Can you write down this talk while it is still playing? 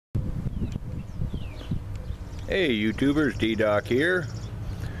Hey YouTubers, D-Doc here.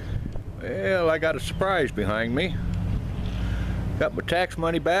 Well, I got a surprise behind me. Got my tax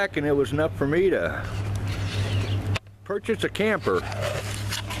money back and it was enough for me to purchase a camper.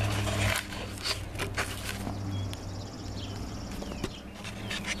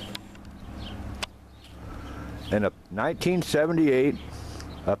 And a 1978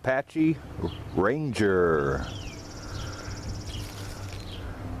 Apache Ranger.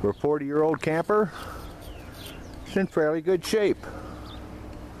 For a 40-year-old camper, it's in fairly good shape.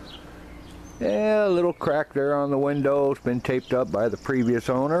 Yeah, a little crack there on the window. It's been taped up by the previous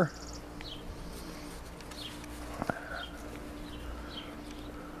owner.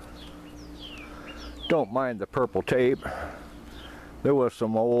 Don't mind the purple tape. There was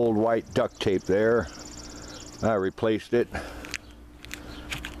some old white duct tape there. I replaced it.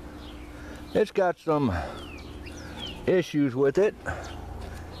 It's got some issues with it.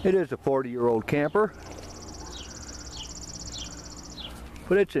 It is a 40-year-old camper,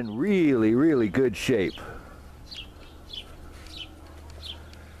 but it's in really good shape.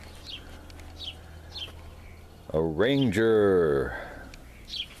 A Ranger.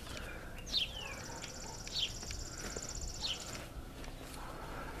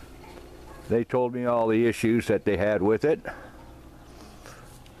 They told me all the issues that they had with it.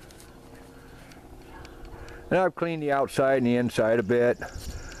 And I've cleaned the outside and the inside a bit.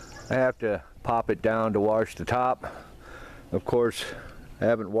 I have to pop it down to wash the top. Of course, I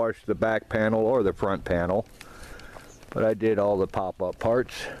haven't washed the back panel or the front panel, but I did all the pop-up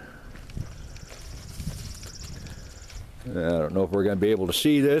parts. I don't know if we're going to be able to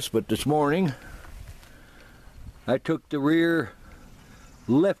see this, but this morning I took the rear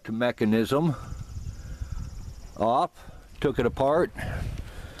lift mechanism off, took it apart,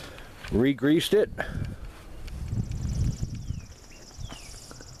 re-greased it.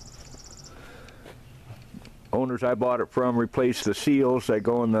 Owners I bought it from replaced the seals that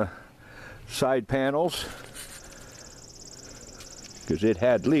go in the side panels because it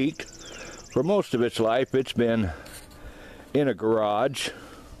had leaked. For most of its life it's been in a garage,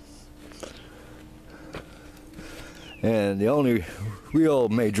 and the only real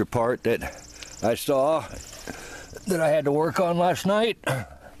major part that I saw that I had to work on last night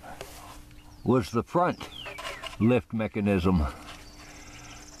was the front lift mechanism.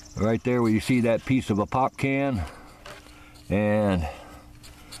 Right there where you see that piece of a pop can and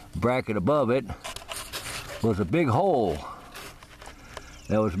bracket above it was a big hole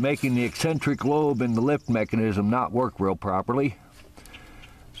that was making the eccentric lobe in the lift mechanism not work real properly.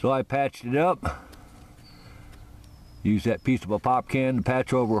 So I patched it up, used that piece of a pop can to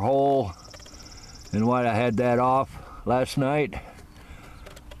patch over a hole, and while I had that off last night,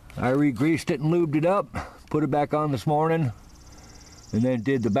 I re-greased it and lubed it up, put it back on this morning, and then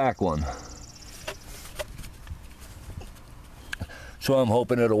did the back one. So I'm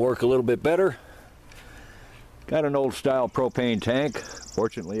hoping it'll work a little bit better. Got an old style propane tank.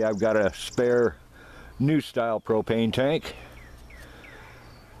 Fortunately, I've got a spare new style propane tank.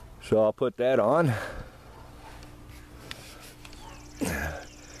 So I'll put that on. A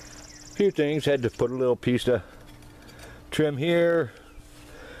few things, had to put a little piece of trim here.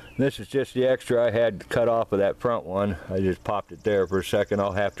 This is just the extra I had cut off of that front one. I just popped it there for a second.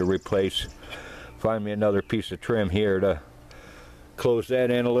 I'll have to replace, find me another piece of trim here to close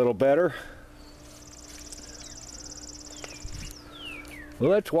that in a little better. Well,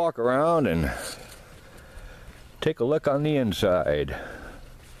 let's walk around and take a look on the inside.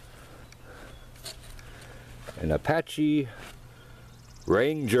 An Apache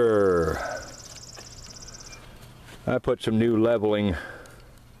Ranger. I put some new leveling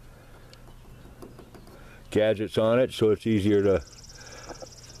gadgets on it so it's easier to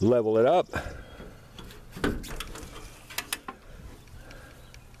level it up.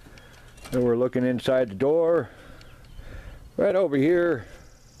 And we're looking inside the door. Right over here,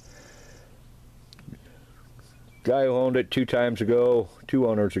 guy who owned it two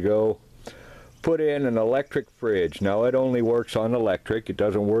owners ago, put in an electric fridge. Now it only works on electric. It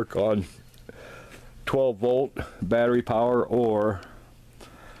doesn't work on 12-volt battery power or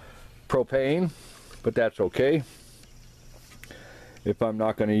propane, but that's okay. If I'm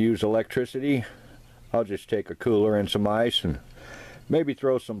not going to use electricity, I'll just take a cooler and some ice and maybe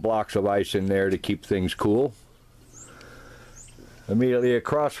throw some blocks of ice in there to keep things cool. Immediately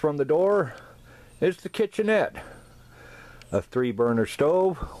across from the door is the kitchenette. A 3-burner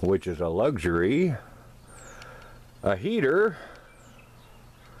stove, which is a luxury. A heater.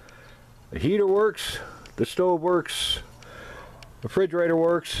 The heater works, the stove works, the refrigerator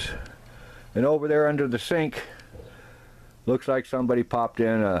works, and over there under the sink looks like somebody popped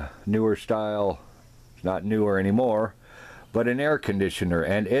in a newer style It's not newer anymore, but an air conditioner,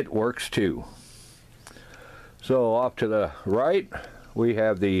 and it works too. So off to the right, we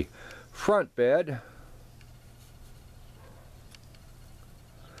have the front bed.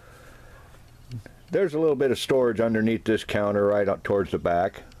 There's a little bit of storage underneath this counter right up towards the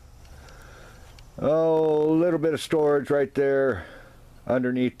back. Oh, a little bit of storage right there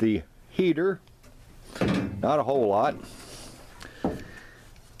underneath the heater. Not a whole lot.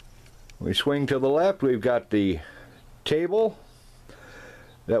 We swing to the left, we've got the table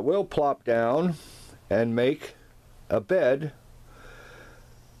that will plop down and make a bed.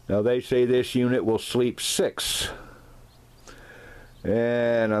 Now they say this unit will sleep 6.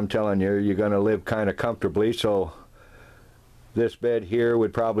 And I'm telling you, you're going to live kind of comfortably, so this bed here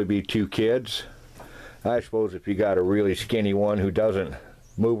would probably be 2 kids. I suppose if you got a really skinny one who doesn't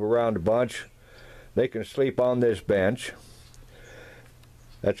move around a bunch, they can sleep on this bench.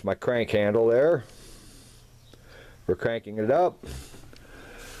 That's my crank handle there for cranking it up.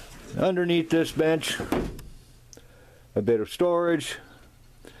 Underneath this bench, a bit of storage.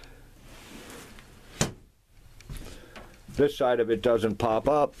 This side of it doesn't pop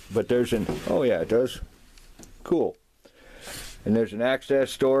up, but there's an, oh yeah, it does. Cool. And there's an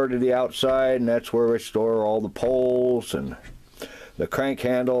access door to the outside, and that's where we store all the poles and the crank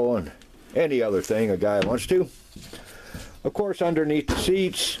handle and any other thing a guy wants to. Of course, underneath the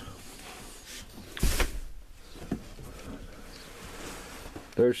seats,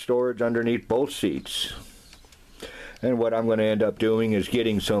 there's storage underneath both seats. And what I'm going to end up doing is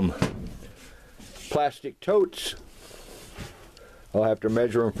getting some plastic totes. I'll have to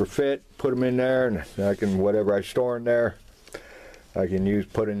measure them for fit, put them in there, and I can, whatever I store in there, I can use,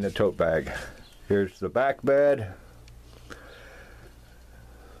 put in the tote bag. Here's the back bed.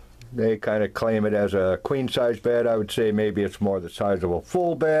 They kind of claim it as a queen size bed. I would say maybe it's more the size of a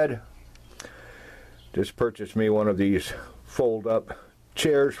full bed. Just purchased me one of these fold up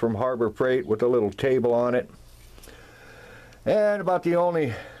chairs from Harbor Freight with a little table on it. And about the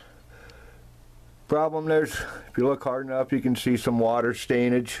only problem, there's, if you look hard enough, you can see some water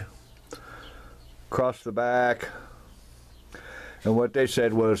stainage across the back. And what they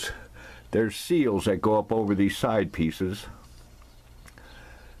said was there's seals that go up over these side pieces.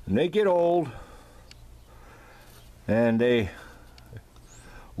 And they get old and they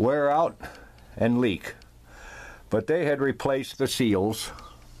wear out and leak. But they had replaced the seals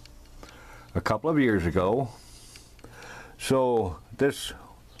a couple of years ago. So this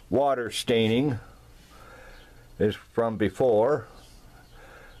water staining is from before,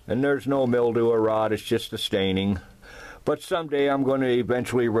 and there's no mildew or rot, it's just the staining. But someday I'm going to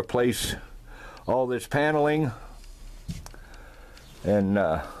eventually replace all this paneling and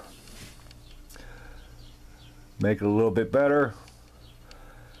make it a little bit better.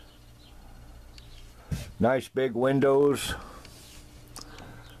 Nice big windows.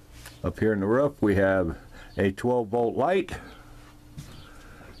 Up here in the roof we have a 12-volt light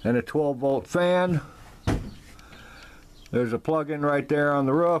and a 12-volt fan. There's a plug-in right there on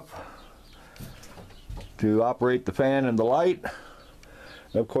the roof to operate the fan and the light.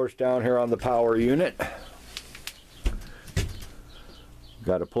 And of course, down here on the power unit,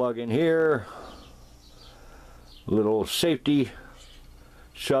 got a plug in here, a little safety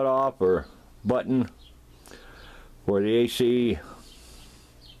shut off or button for the AC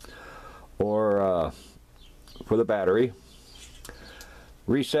or for the battery.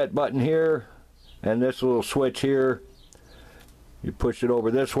 Reset button here, and this little switch here, you push it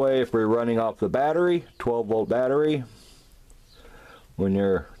over this way if we're running off the battery, 12-volt battery. When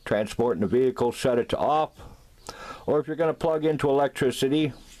you're transporting the vehicle, shut it to off. Or if you're going to plug into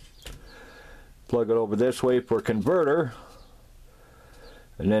electricity, plug it over this way for converter,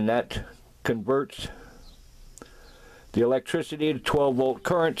 and then that converts the electricity to 12-volt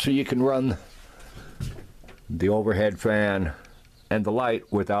current so you can run the overhead fan and the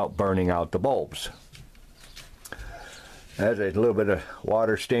light without burning out the bulbs. There's a little bit of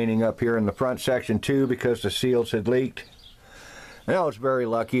water staining up here in the front section too because the seals had leaked. And I was very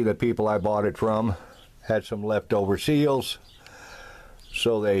lucky. The people I bought it from had some leftover seals,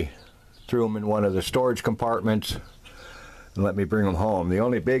 so they threw them in one of the storage compartments and let me bring them home. The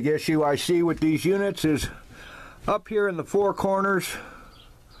only big issue I see with these units is up here in the four corners.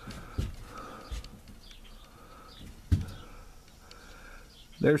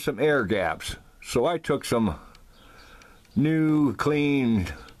 There's some air gaps, so I took some new clean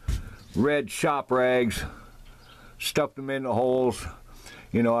red shop rags, stuffed them in the holes.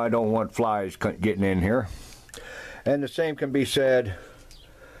 You know, I don't want flies getting in here. And the same can be said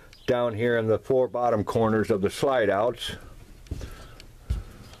down here in the four bottom corners of the slide outs.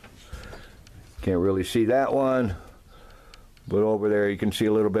 Can't really see that one, but over there you can see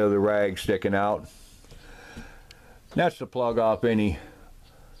a little bit of the rag sticking out. That's to plug off any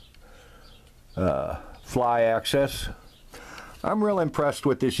fly access. I'm real impressed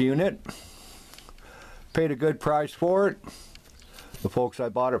with this unit. Paid a good price for it. The folks I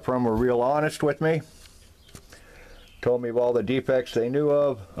bought it from were real honest with me. Told me of all the defects they knew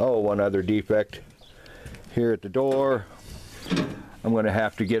of. Oh, one other defect here at the door. I'm going to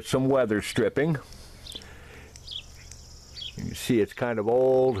have to get some weather stripping. You can see it's kind of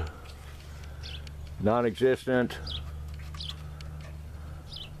old, non-existent.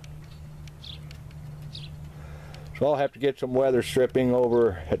 So I'll have to get some weather stripping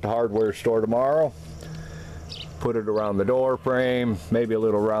over at the hardware store tomorrow. Put it around the door frame, maybe a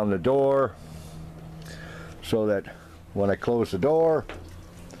little around the door, so that when I close the door,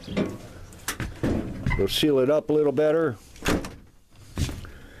 it'll seal it up a little better.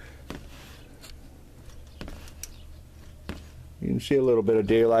 You can see a little bit of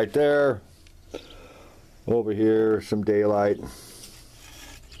daylight there. Over here, some daylight.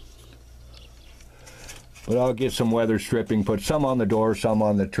 But I'll get some weather stripping, put some on the door, some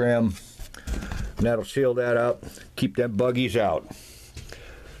on the trim. And that'll seal that up, keep them buggies out.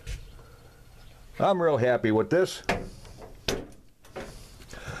 I'm real happy with this.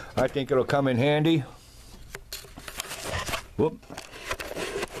 I think it'll come in handy. Whoop.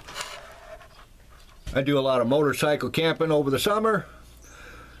 I do a lot of motorcycle camping over the summer.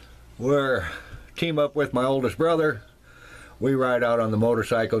 We're team up with my oldest brother. We ride out on the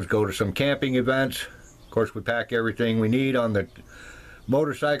motorcycles, go to some camping events. Of course, we pack everything we need on the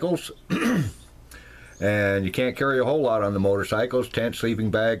motorcycles. And you can't carry a whole lot on the motorcycles. Tent,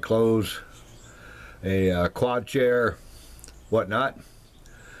 sleeping bag, clothes, a quad chair, whatnot.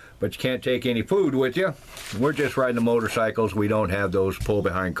 But you can't take any food with you. We're just riding the motorcycles. We don't have those pull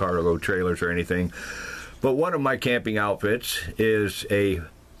behind cargo trailers or anything. But one of my camping outfits is a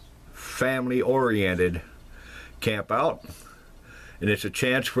family oriented camp out. And it's a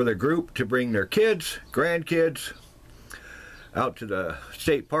chance for the group to bring their kids, grandkids, out to the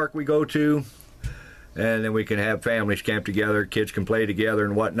state park we go to. And then we can have families camp together, kids can play together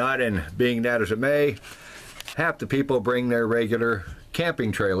and whatnot. And being that as it may, half the people bring their regular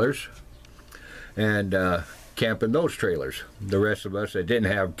camping trailers and camp in those trailers. The rest of us that didn't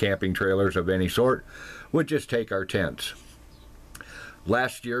have camping trailers of any sort would just take our tents.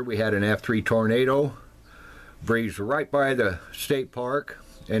 Last year we had an F3 tornado, breezed right by the state park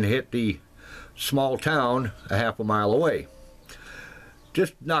and hit the small town a half a mile away.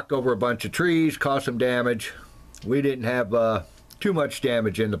 Just knocked over a bunch of trees, caused some damage. We didn't have too much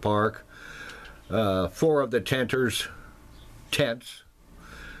damage in the park. 4 of the tents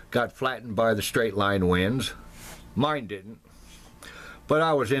got flattened by the straight line winds. Mine didn't. But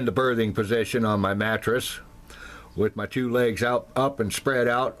I was in the berthing position on my mattress with my 2 legs up and spread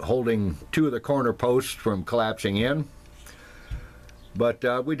out, holding 2 of the corner posts from collapsing in.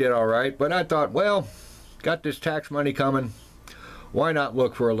 But we did all right. But I thought, well, got this tax money coming. Why not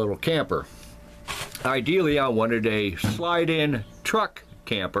look for a little camper? Ideally, I wanted a slide-in truck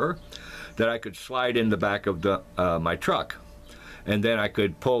camper that I could slide in the back of the, my truck. And then I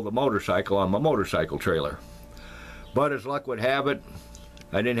could pull the motorcycle on my motorcycle trailer. But as luck would have it,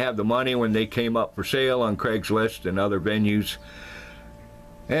 I didn't have the money when they came up for sale on Craigslist and other venues.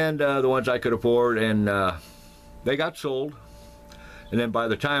 And the ones I could afford, and they got sold. And then by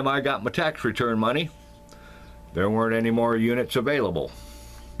the time I got my tax return money, there weren't any more units available.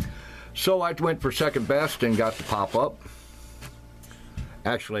 So I went for second best and got the pop-up.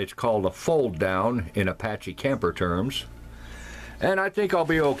 Actually, it's called a fold-down in Apache camper terms. And I think I'll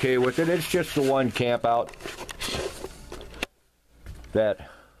be okay with it. It's just the one camp out that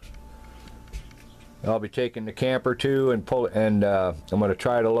I'll be taking the camper to and pull, and I'm going to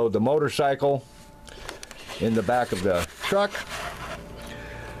try to load the motorcycle in the back of the truck.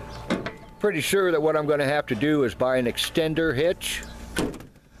 Pretty sure that what I'm going to have to do is buy an extender hitch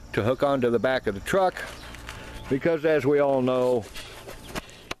to hook onto the back of the truck, because as we all know,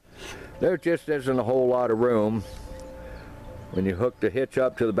 there just isn't a whole lot of room when you hook the hitch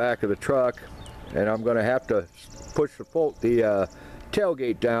up to the back of the truck. And I'm going to have to push the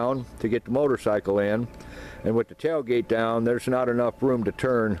tailgate down to get the motorcycle in, and with the tailgate down, there's not enough room to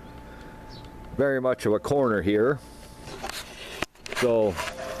turn very much of a corner here. So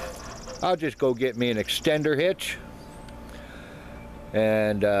I'll just go get me an extender hitch,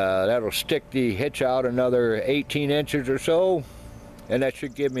 and that'll stick the hitch out another 18 inches or so, and that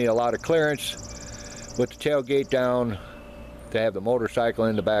should give me a lot of clearance with the tailgate down to have the motorcycle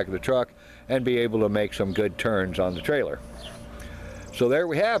in the back of the truck and be able to make some good turns on the trailer. So there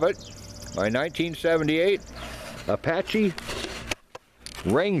we have it. my 1978 Apache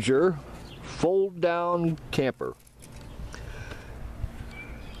Ranger Fold-Down Camper.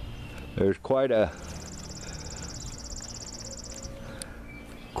 There's quite a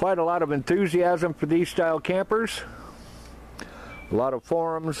lot of enthusiasm for these style campers. A lot of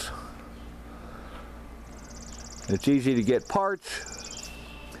forums. It's easy to get parts.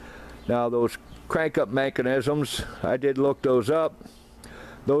 Now those crank-up mechanisms, I did look those up.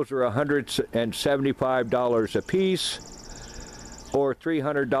 Those are $175 a piece, or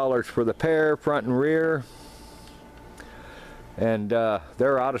 $300 for the pair, front and rear. And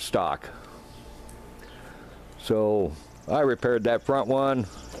they're out of stock. So I repaired that front one.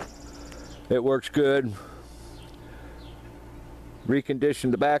 It works good.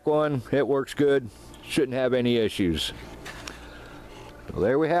 Reconditioned the back one. It works good. Shouldn't have any issues. So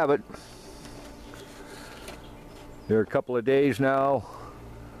there we have it. There are a couple of days now.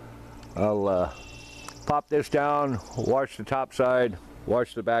 I'll pop this down, wash the top side,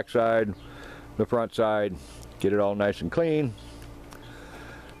 wash the back side, the front side, get it all nice and clean.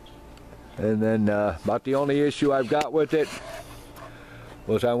 And then about the only issue I've got with it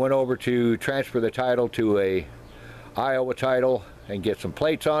was I went over to transfer the title to a Iowa title and get some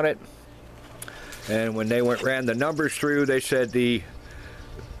plates on it. And when they ran the numbers through, they said the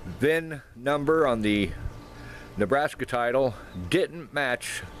VIN number on the Nebraska title didn't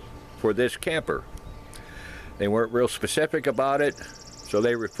match for this camper. They weren't real specific about it, so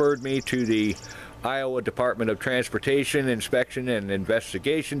they referred me to the Iowa Department of Transportation Inspection and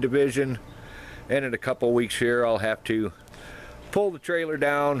Investigation Division, and in a couple weeks here I'll have to pull the trailer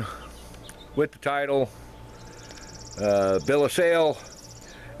down with the title, bill of sale,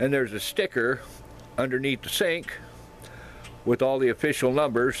 and there's a sticker underneath the sink with all the official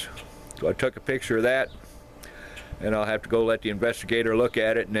numbers. So I took a picture of that, and I'll have to go let the investigator look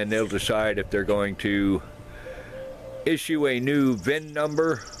at it, and then they'll decide if they're going to issue a new VIN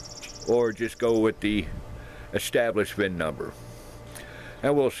number or just go with the established VIN number.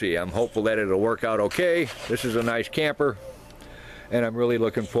 And we'll see. I'm hopeful that it'll work out okay. This is a nice camper, and I'm really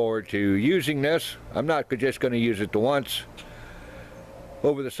looking forward to using this. I'm not just going to use it the once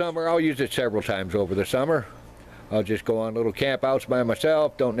over the summer. I'll use it several times over the summer. I'll just go on little camp outs by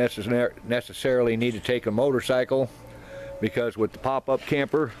myself. Don't necessarily need to take a motorcycle, because with the pop-up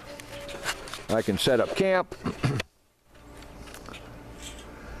camper I can set up camp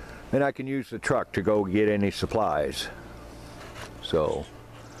and I can use the truck to go get any supplies. So,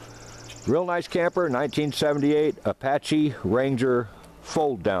 real nice camper, 1978 Apache Ranger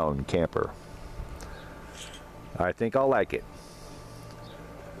Fold-Down Camper. I think I'll like it.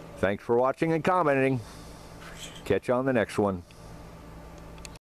 Thanks for watching and commenting. Catch you on the next one.